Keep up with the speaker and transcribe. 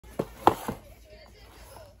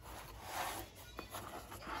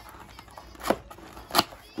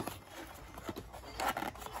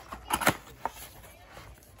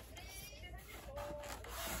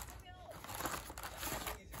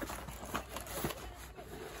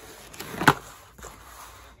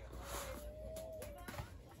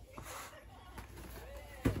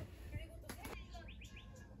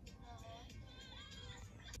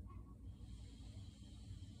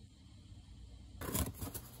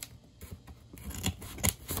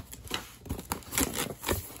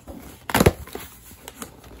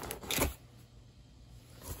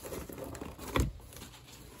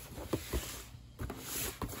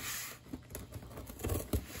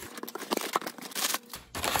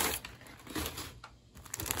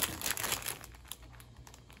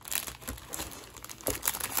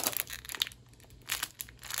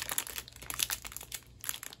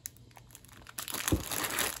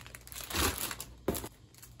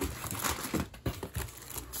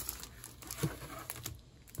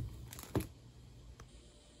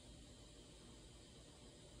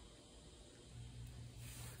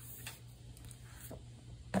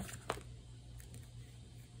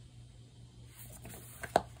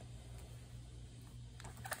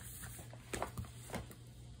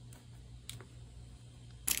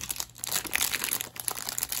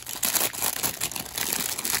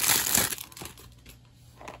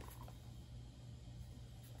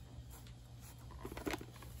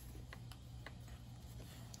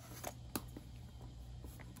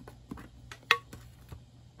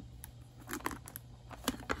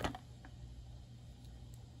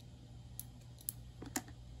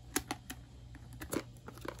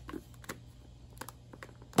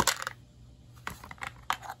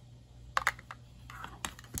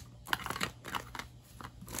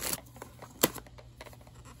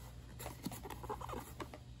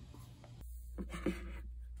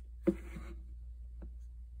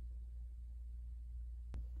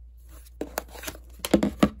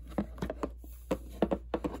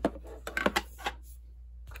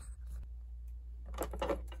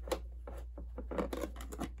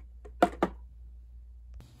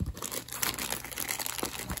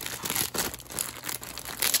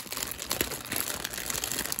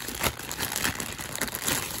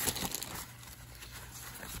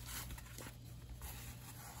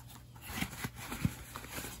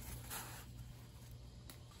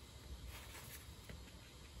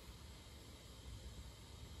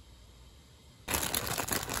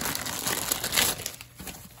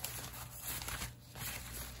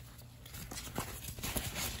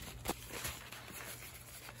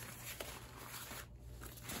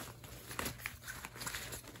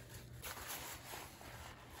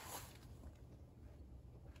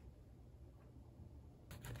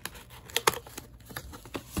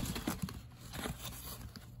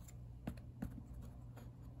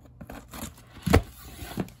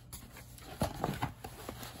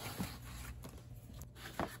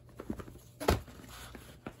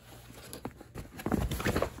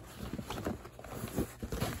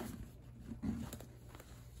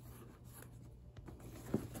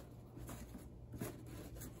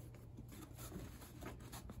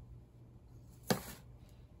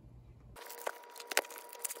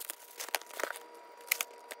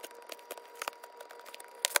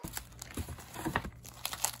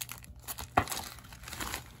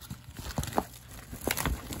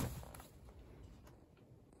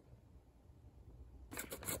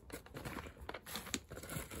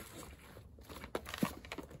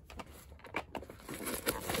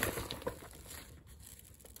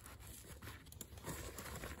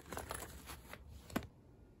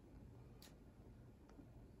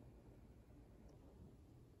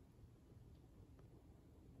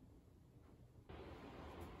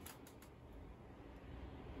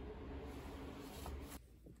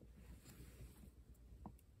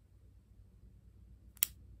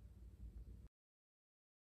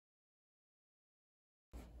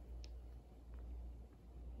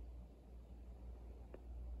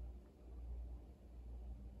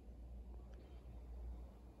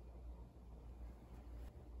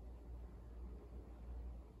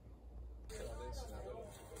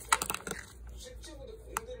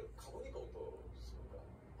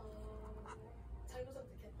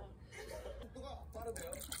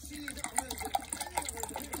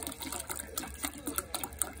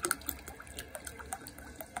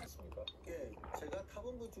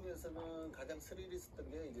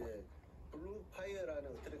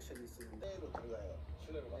셀이 있었는데 실내로 들어가요.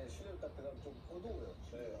 실내로 네, 실내로 딱 들어가면 좀 어두워요.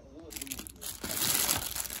 실내가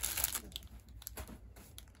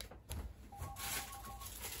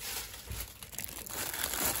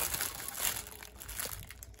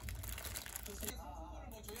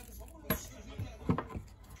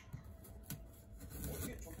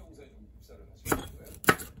어떻게 조경사에 좀 입사를 하신 거예요?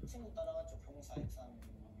 친구 따라갔죠. 병사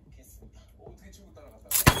입사했습니다. 어떻게 친구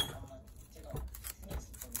따라갔다가? 제가 군에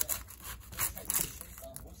있을 텐데 병사에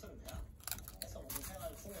있으니까 옷을 그냥 해서 우리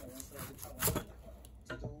생활 중에 옷을 입사하고 하는데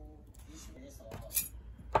저도 20에서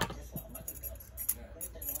계속 안 맞을 때가 있어요. 네. 그럴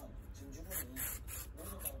때는 전주군이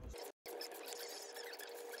노동당으로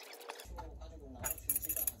친구 가지고 나올 수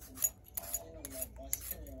있지가 않습니다. 저희는 뭐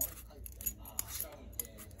시스템이 완벽하기 때문에 확실하게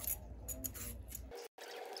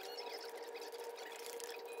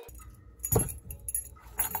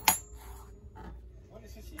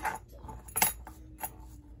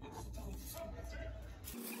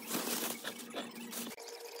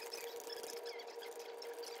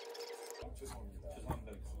그런 죄송합니다.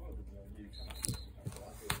 수고하거든요. 이렇게 하면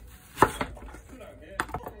흔하게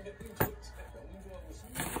영조하고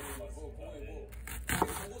신문하고 공하고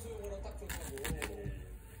보고서 용어랑 딱 좋다고 하고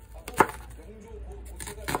영조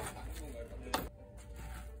고체가 딱 맞는 건가요?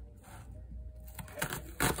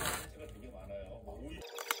 자체가 되게 많아요. 오이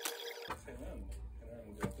자체는 그냥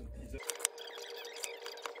이제 어떤 디자인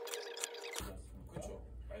그렇죠.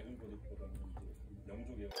 맑은 거리보다는 이제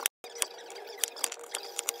영조계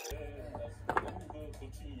그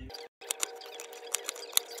도치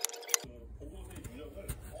그 보고서의 유형을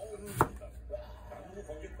모릅니다. 나누고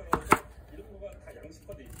거기에 따라서 이런 거가 다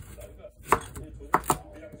양식화되어 있습니다. 그러니까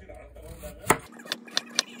그 양식을 알았다고 한다면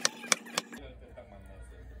이럴 때 딱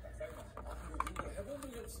만났어요. 딱 사인하시고 이걸 해본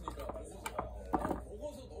적이 없으니까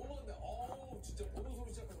보고서 너무 많은데 진짜 보고서로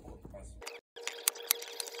시작하는 거 맞습니다.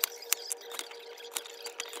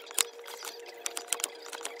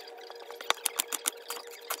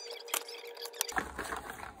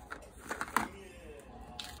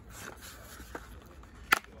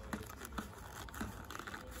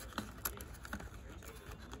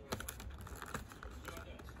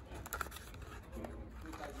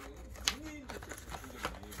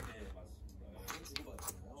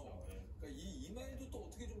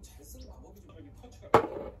 잘 쓰는 방법이 좀 여기 터치가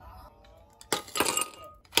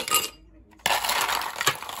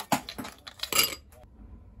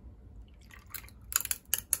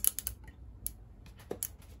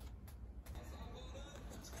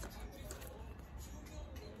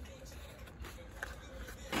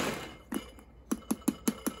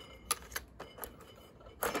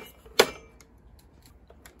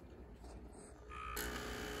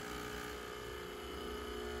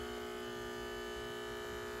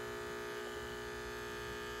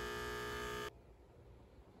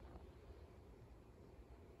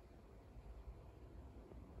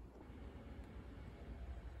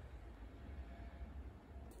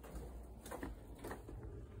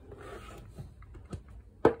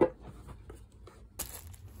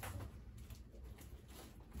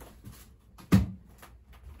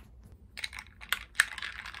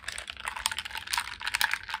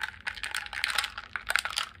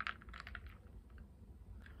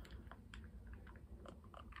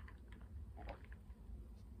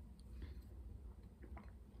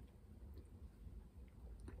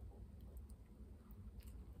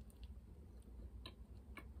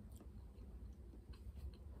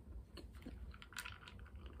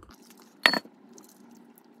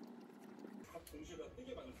동시에다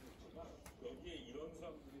뜨게 만들 수 있지만 여기에 이런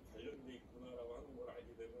사람들이 관련돼 있구나라고 하는 걸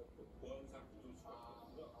알게 되면 또 보안상 무서울 수가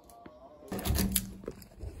있거든요.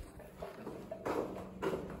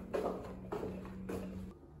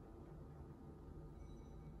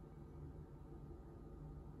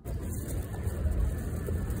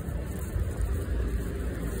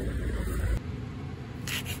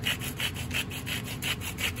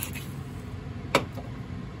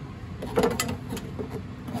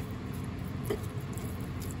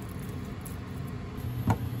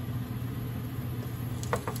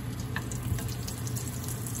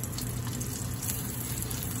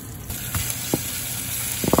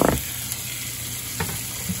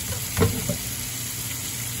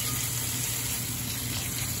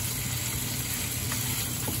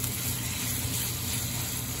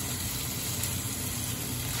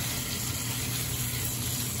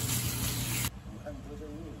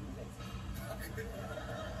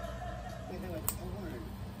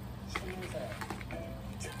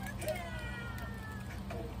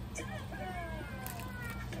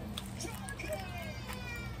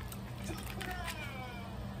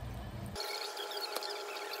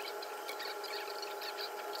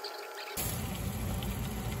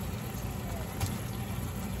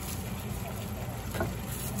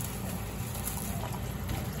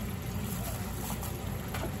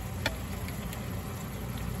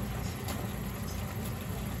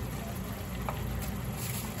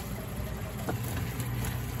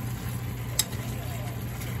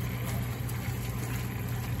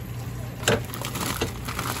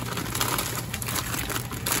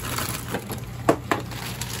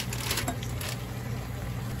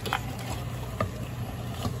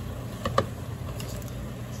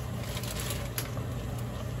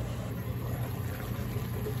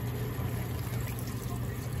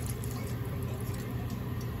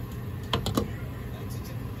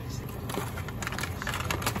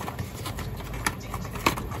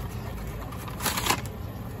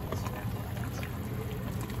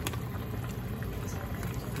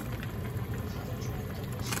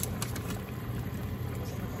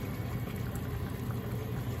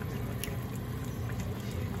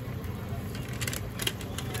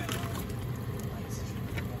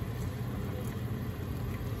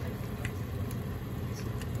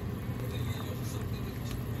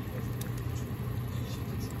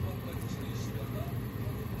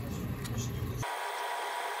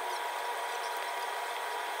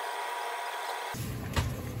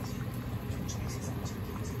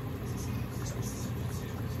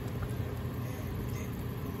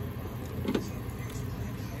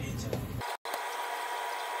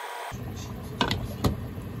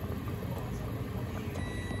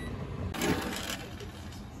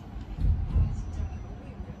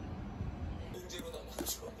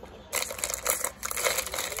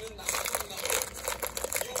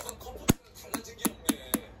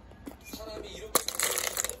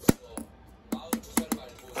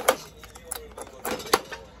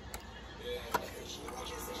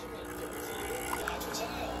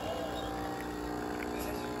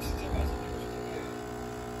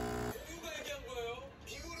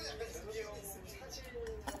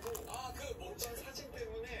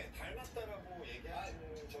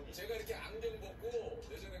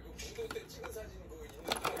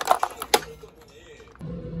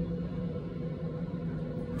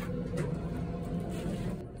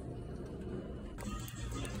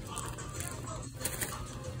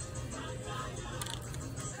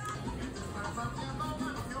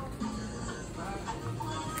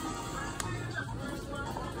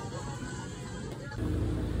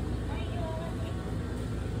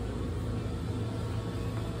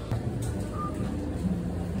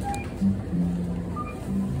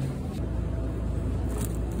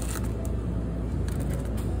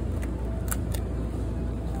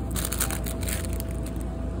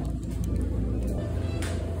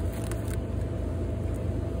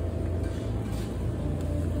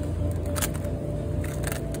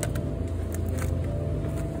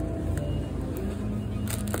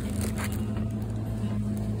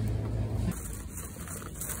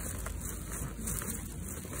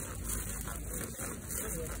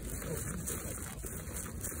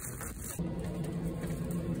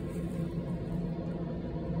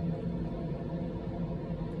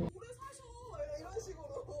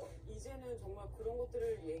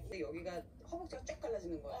 여기가 허벅지가 쫙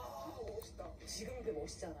갈라지는 거야. 아, 멋있다. 지금 그게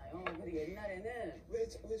멋있잖아요. 근데 옛날에는 왜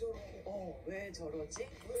저렇게? 왜 저러지?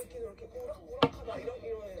 왜 이렇게 저렇게 오락오락하다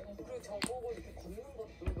이러네. 그리고 저보고 이렇게 걷는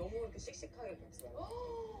것도 너무 이렇게 씩씩하게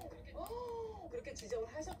걷어요. 그렇게 지적을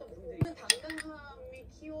하셨던 분들이 당당함이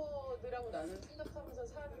키워드라고 나는 생각하면서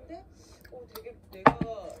사는데 되게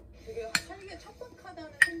내가 되게 살기에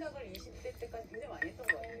척박하다는 생각을 20대 때까지 굉장히 많이 했던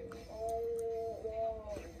것 같아요.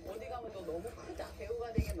 어디 가면 너 너무 크다.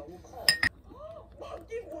 배우가 되기엔 너무 커.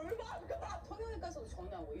 막긴 뭘 막아? 성형외과에서도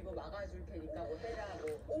전화하고 이거 막아줄 테니까 뭐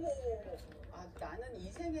해라고. 어머. 나는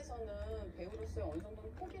이 생에서는 배우로서의 어느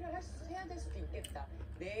정도는 포기를 해야 될 수도 있겠다.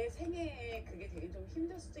 내 생애에 그게 되게 좀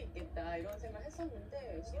힘들 수도 있겠다. 이런 생각을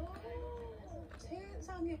했었는데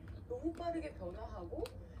세상이 너무 빠르게 변화하고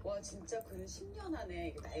와 진짜 그 10년 안에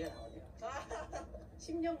이게 나이가 나오네요.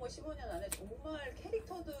 10년 뭐 15년 안에 정말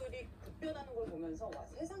캐릭터들이 급변하는 걸 보면서 와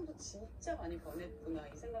세상도 진짜 많이 변했구나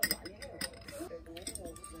이 생각을 많이 해요.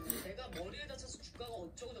 내가 머리에 다쳐서 주가가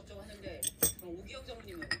어쩌고 저쩌고 하는데 오기영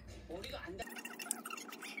전무님은 머리가 안 다...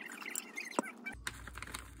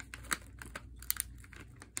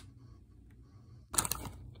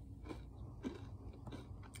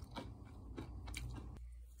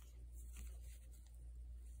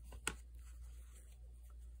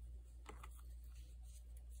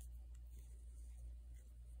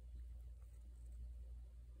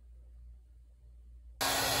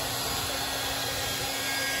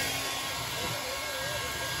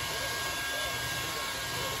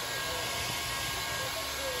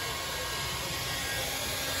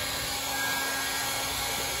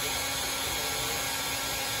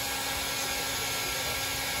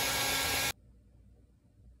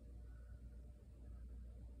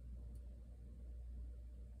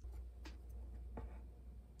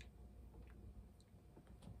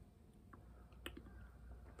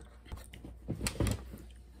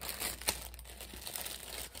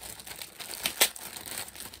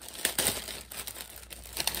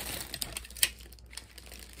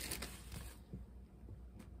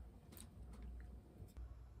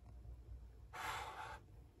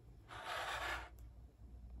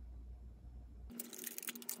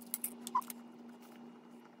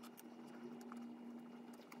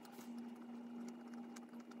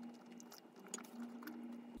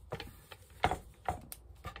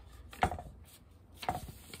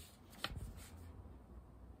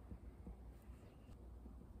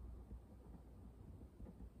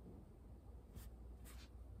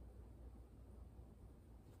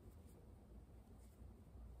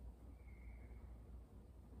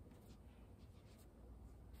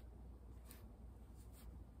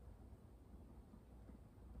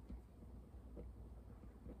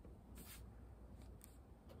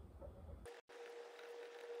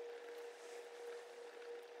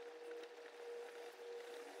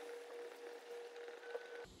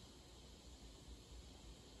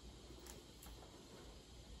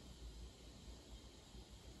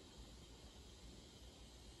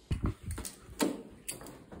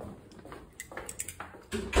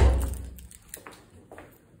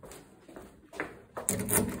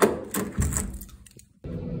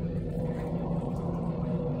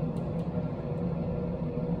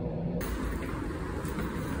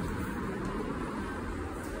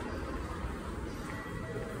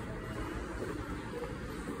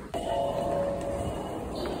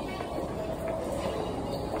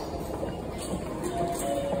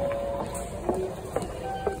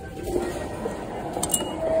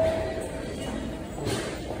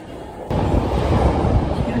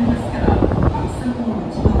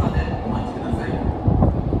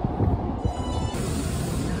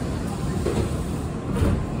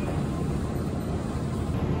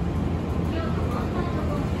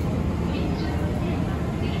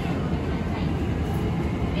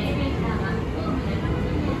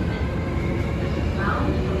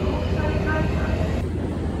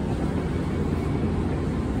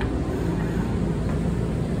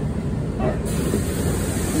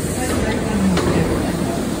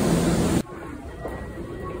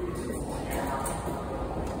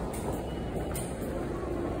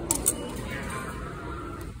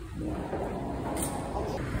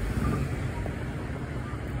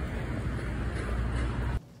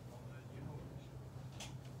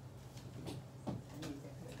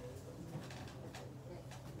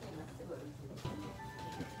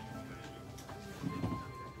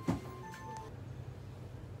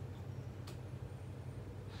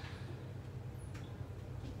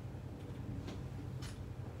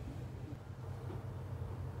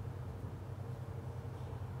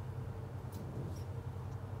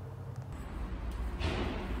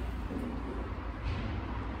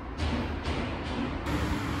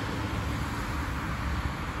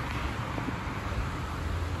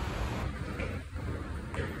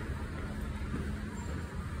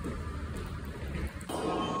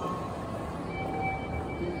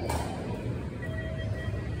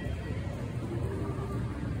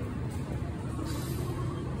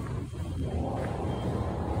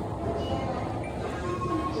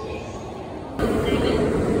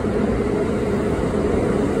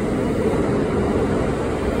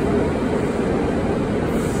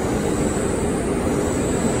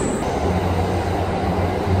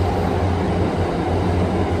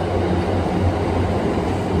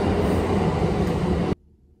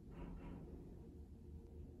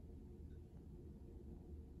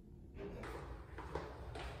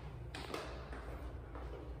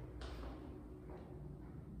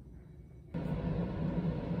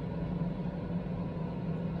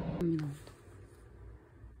 고민합니다.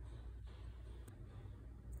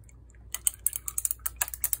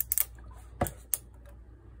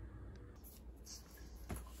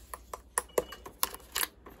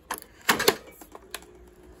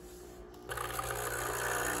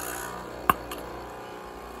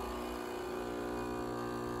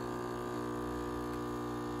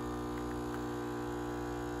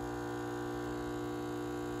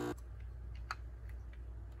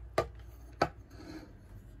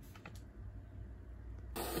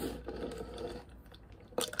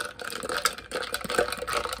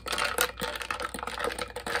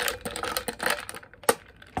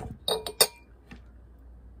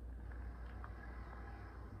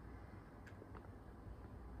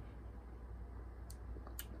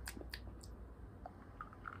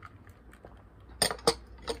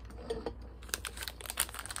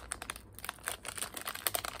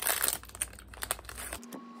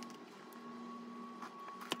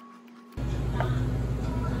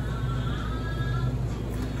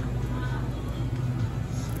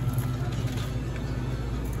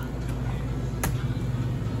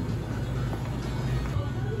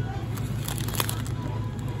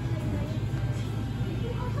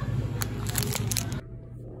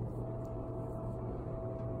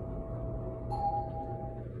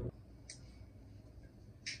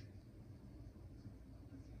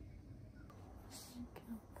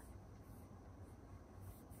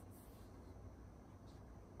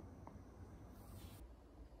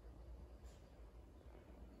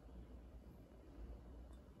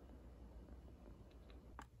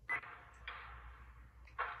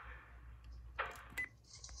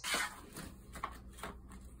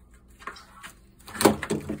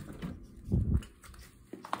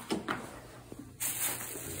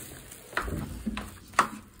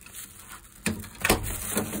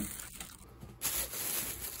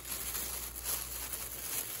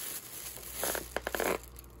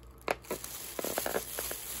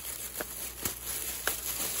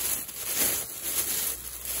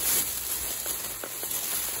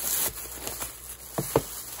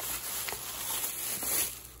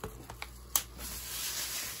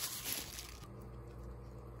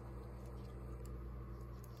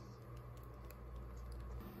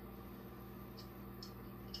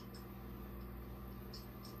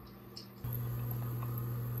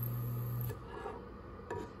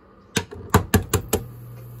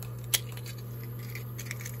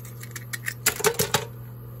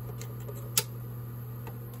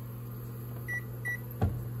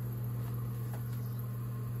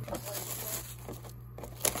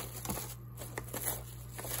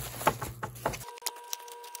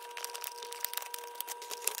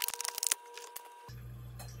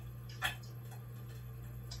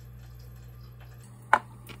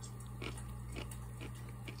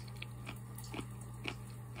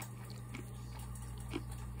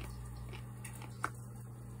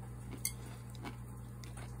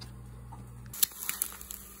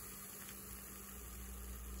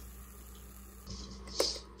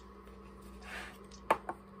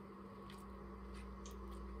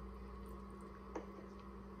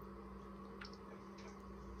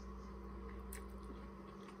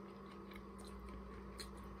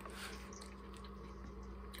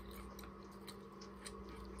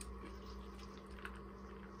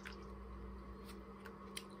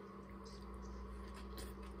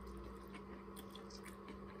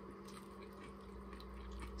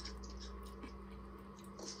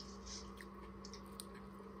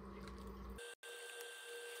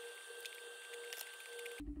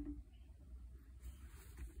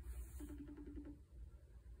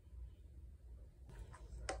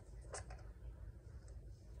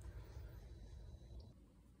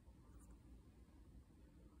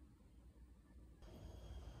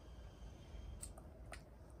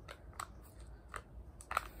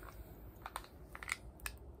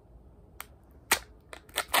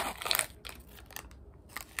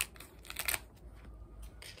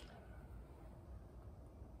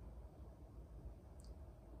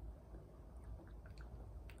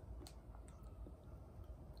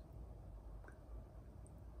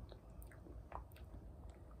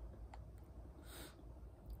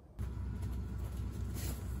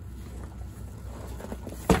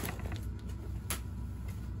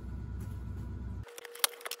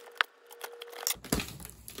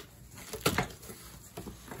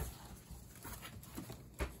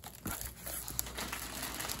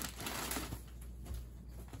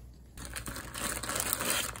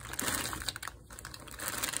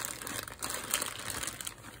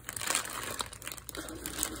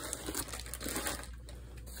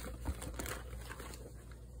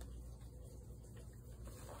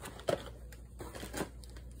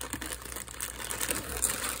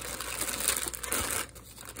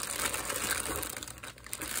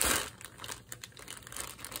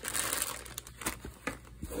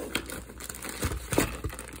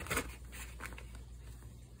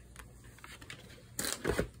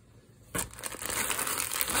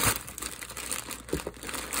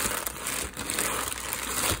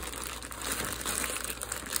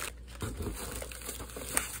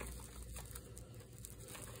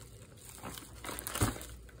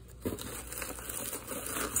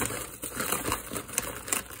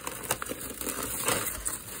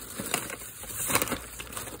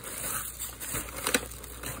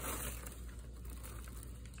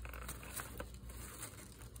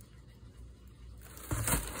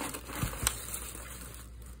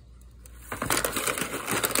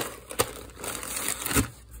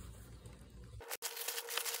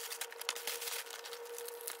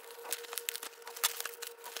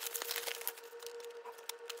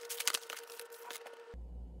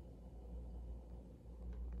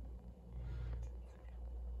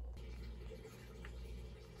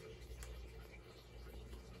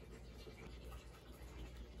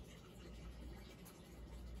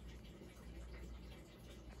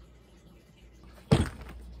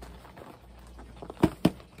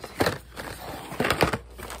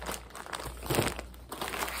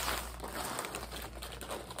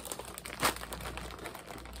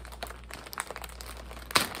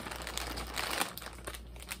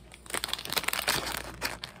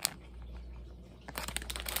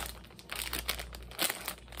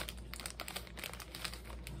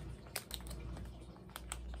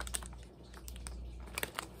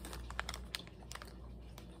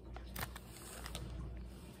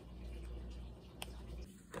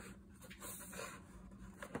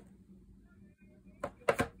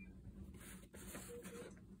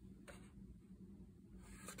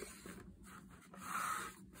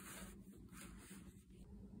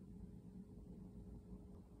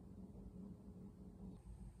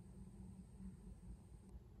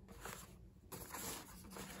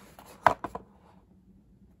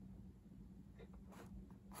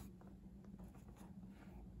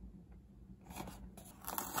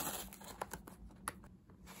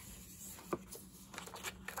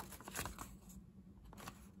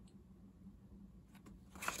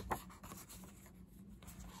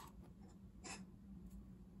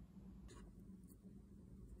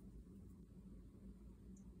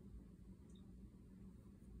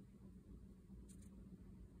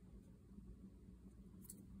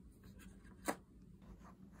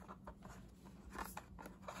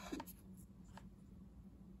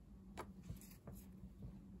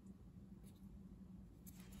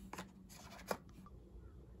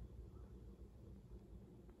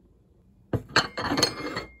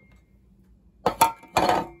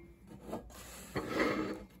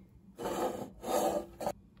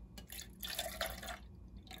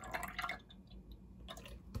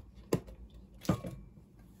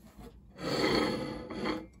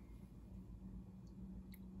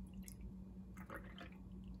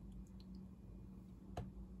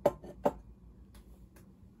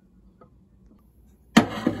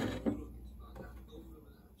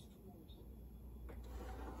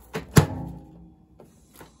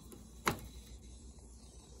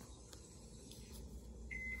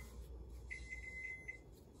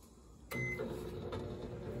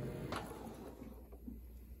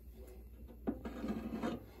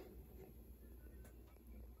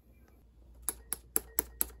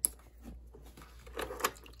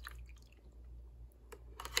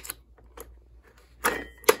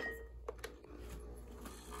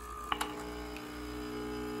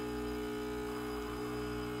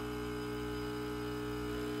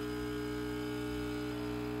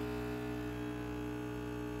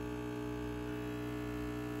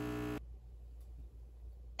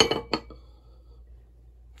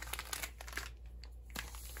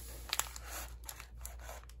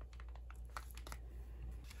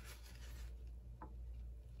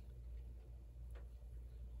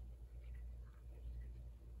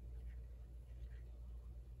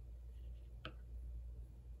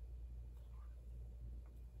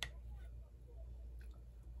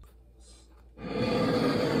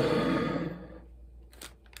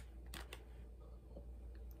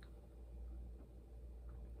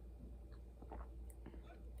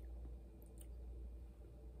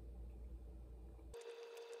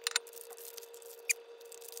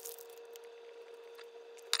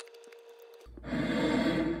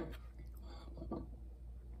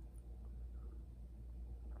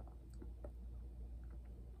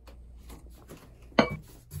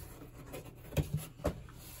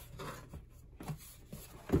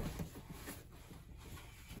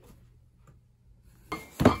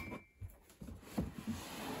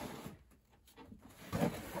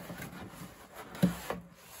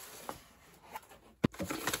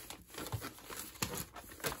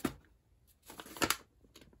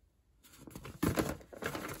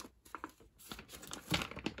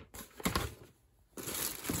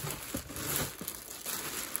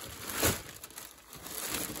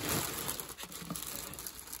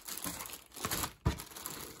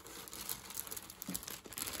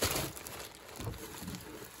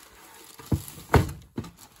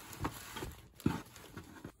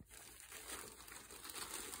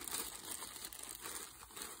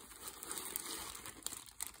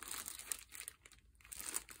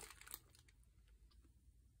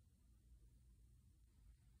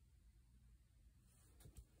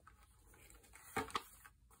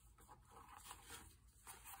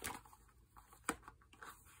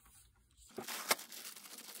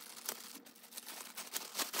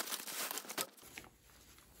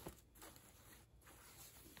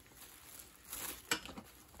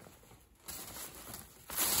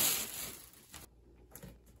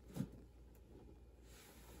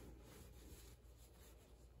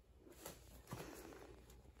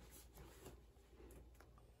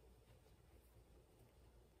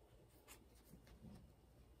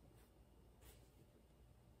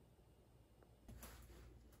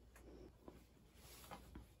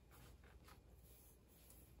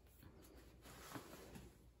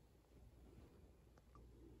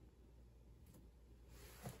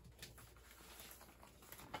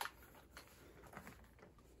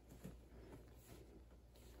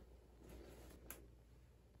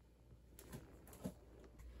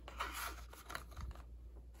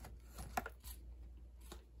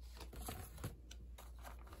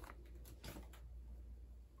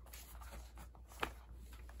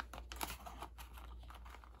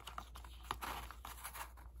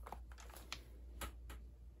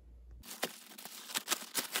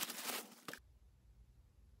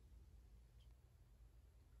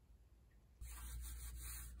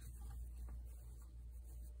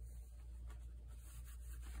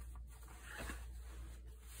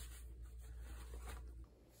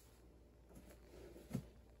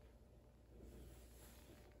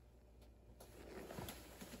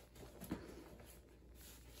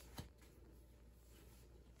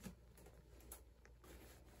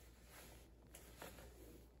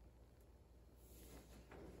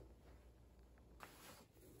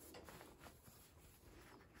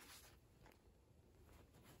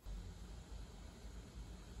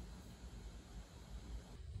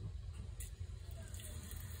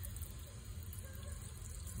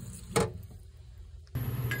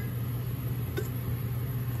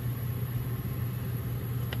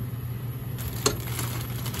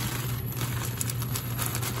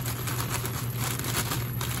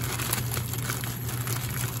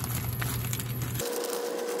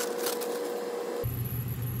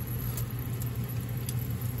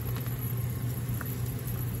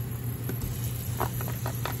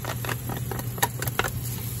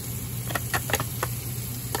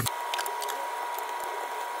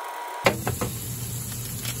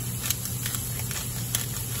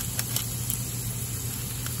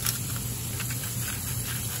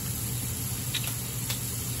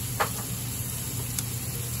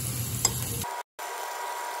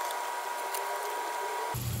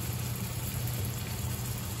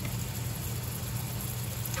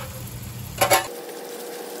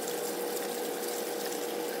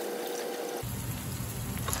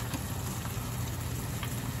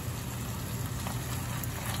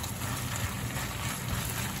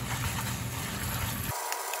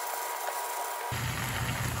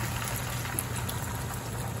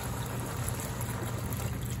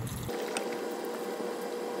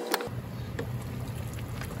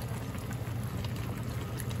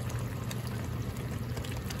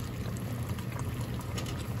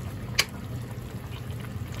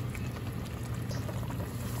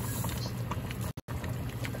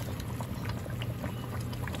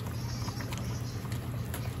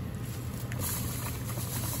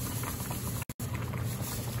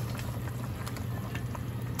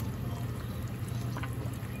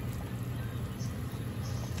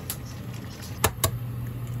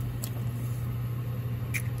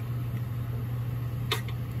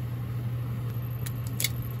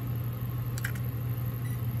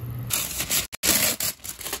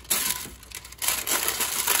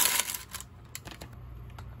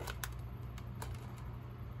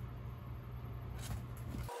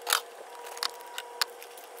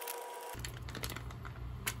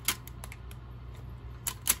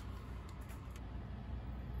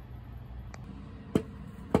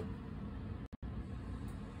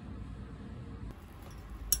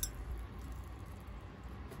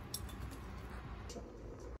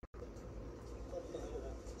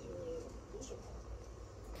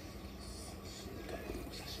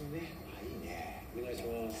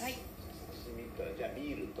 ったらじゃあ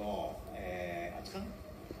ビールと熱燗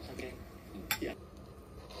お酒いや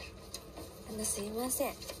すいませ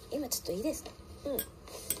ん、今ちょっといいですか？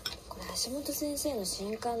これ橋本先生の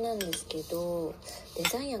新刊なんですけど、デ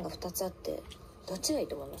ザイン案が2つあって、どっちがいい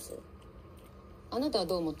と思います？あなたは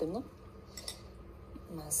どう思ってるの？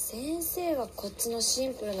まあ先生はこっちのシ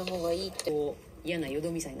ンプルな方がいいって。嫌なよ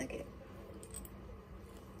どみさえなければ。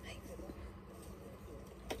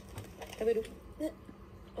食べる？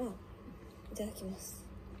いただきます。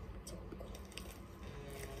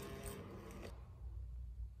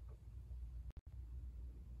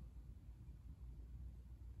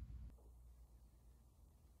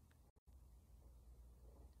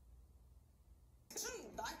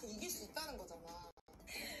나한테 이길 수 있다는 거잖아.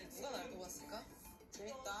 누가 날 뽑았을까?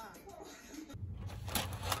 재밌다.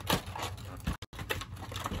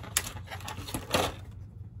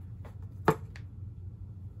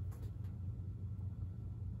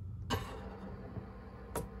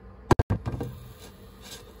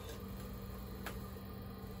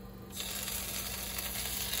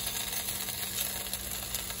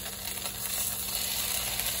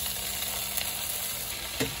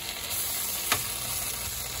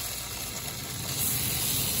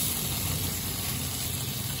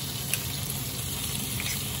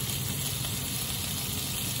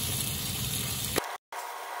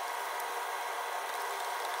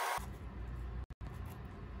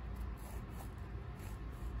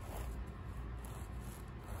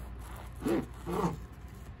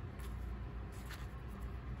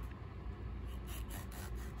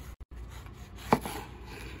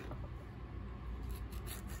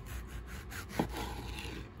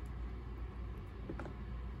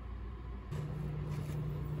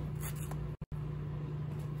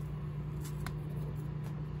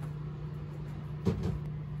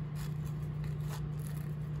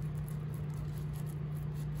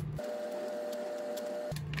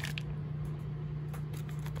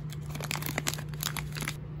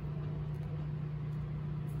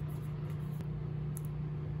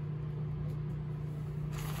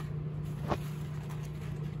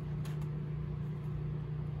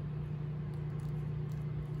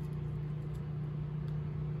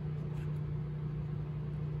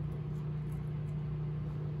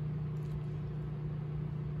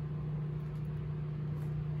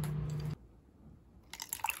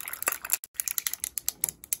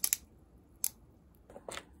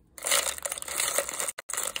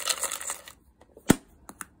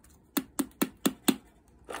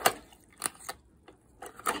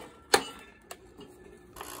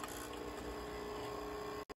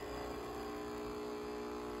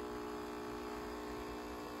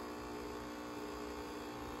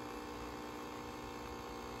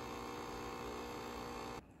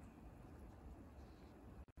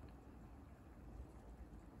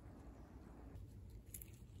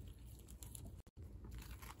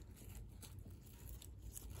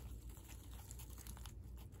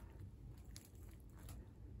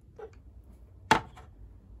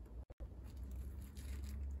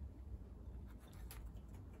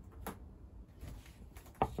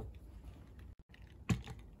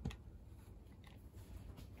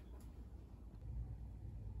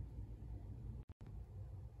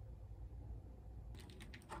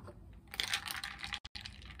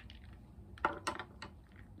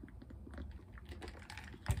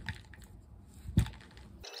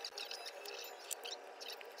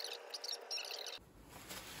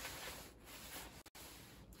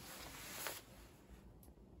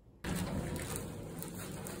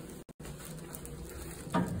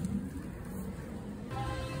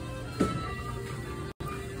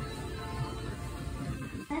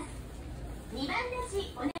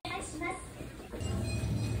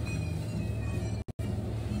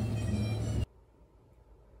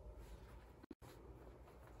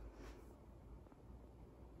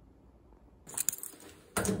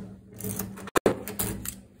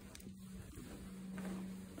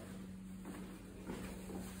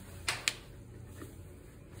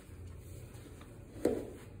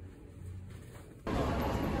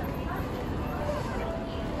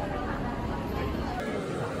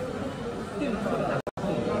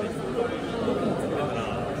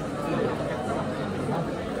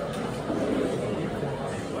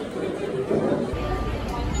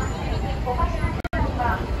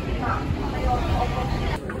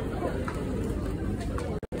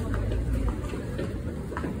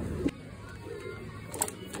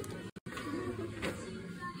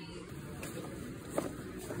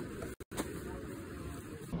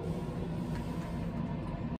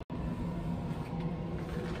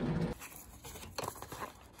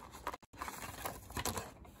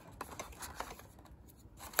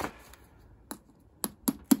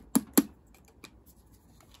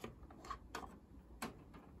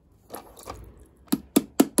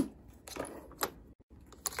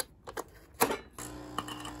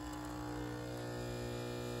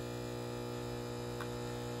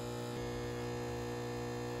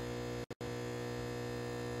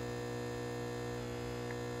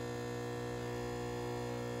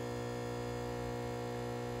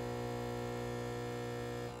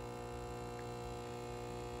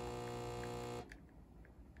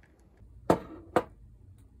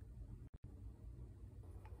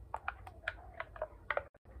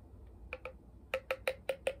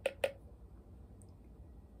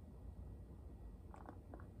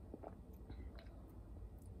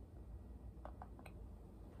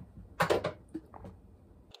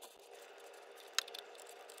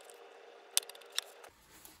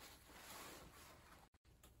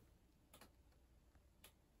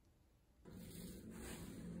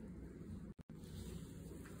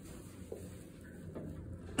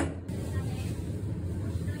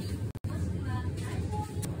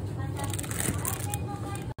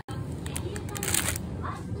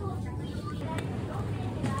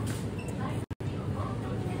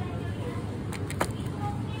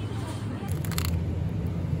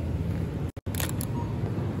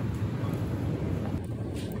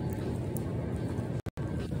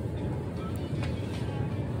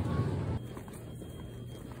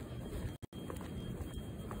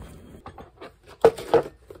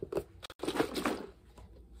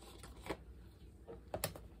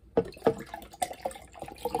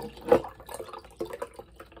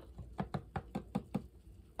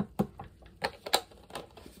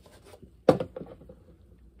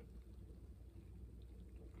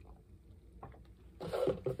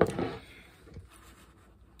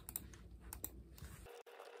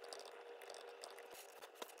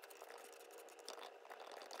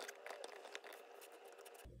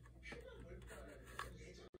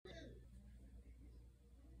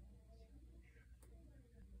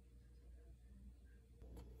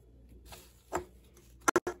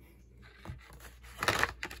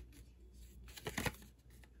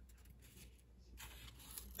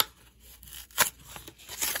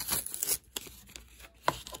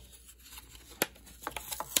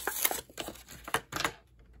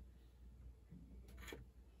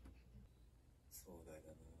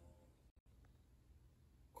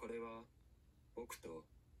 れは僕と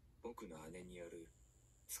僕の姉による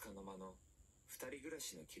束の間の二人暮ら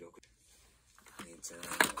しの記録。姉ちゃん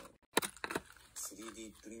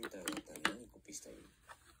 3D プリンターだったら何コピーしたい？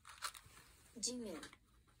地面